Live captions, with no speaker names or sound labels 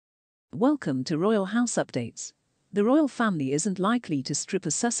Welcome to Royal House Updates. The royal family isn't likely to strip the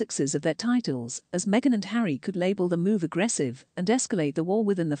Sussexes of their titles, as Meghan and Harry could label the move aggressive and escalate the war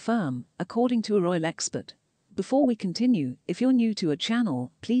within the firm, according to a royal expert. Before we continue, if you're new to our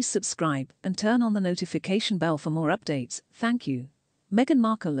channel, please subscribe and turn on the notification bell for more updates. Thank you. Meghan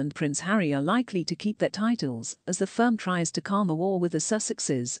Markle and Prince Harry are likely to keep their titles as the firm tries to calm the war with the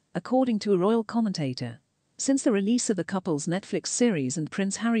Sussexes, according to a royal commentator. Since the release of the couple's Netflix series and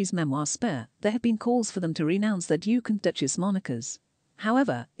Prince Harry's memoir Spare, there have been calls for them to renounce their Duke and Duchess monikers.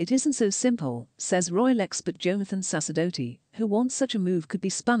 However, it isn't so simple, says royal expert Jonathan Sacerdote, who wants such a move could be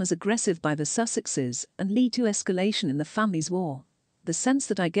spun as aggressive by the Sussexes and lead to escalation in the family's war. The sense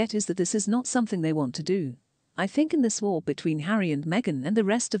that I get is that this is not something they want to do. I think in this war between Harry and Meghan and the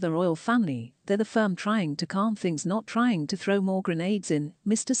rest of the royal family, they're the firm trying to calm things, not trying to throw more grenades in,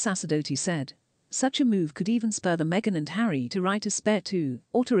 Mr. Sacerdote said. Such a move could even spur the Meghan and Harry to write a Spare 2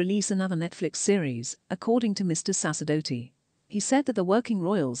 or to release another Netflix series, according to Mr. Sacerdote. He said that the working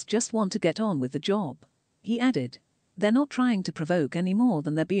royals just want to get on with the job. He added, "They're not trying to provoke any more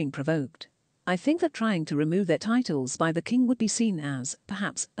than they're being provoked. I think that trying to remove their titles by the king would be seen as,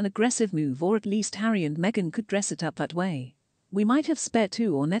 perhaps, an aggressive move, or at least Harry and Meghan could dress it up that way. We might have Spare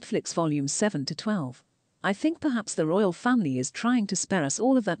 2 or Netflix volumes 7 to 12. I think perhaps the royal family is trying to spare us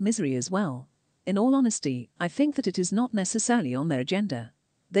all of that misery as well. In all honesty, I think that it is not necessarily on their agenda.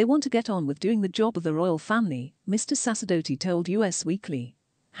 They want to get on with doing the job of the royal family," Mr. Sacerdote told US Weekly.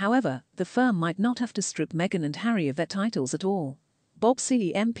 However, the firm might not have to strip Meghan and Harry of their titles at all. Bob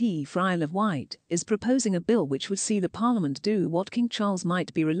Seely, MP for Isle of Wight, is proposing a bill which would see the Parliament do what King Charles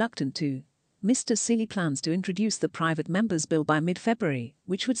might be reluctant to. Mr. Seely plans to introduce the Private Members Bill by mid-February,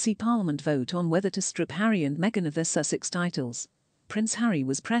 which would see Parliament vote on whether to strip Harry and Meghan of their Sussex titles. Prince Harry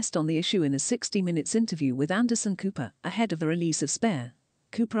was pressed on the issue in a 60 Minutes interview with Anderson Cooper ahead of the release of Spare.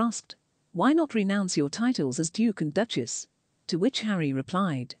 Cooper asked, "Why not renounce your titles as Duke and Duchess?" To which Harry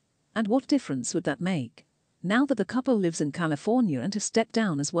replied, "And what difference would that make? Now that the couple lives in California and has stepped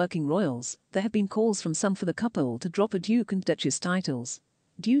down as working royals, there have been calls from some for the couple to drop the Duke and Duchess titles.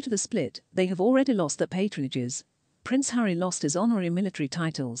 Due to the split, they have already lost their patronages. Prince Harry lost his honorary military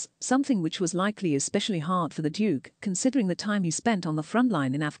titles, something which was likely especially hard for the Duke, considering the time he spent on the front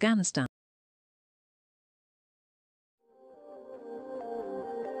line in Afghanistan.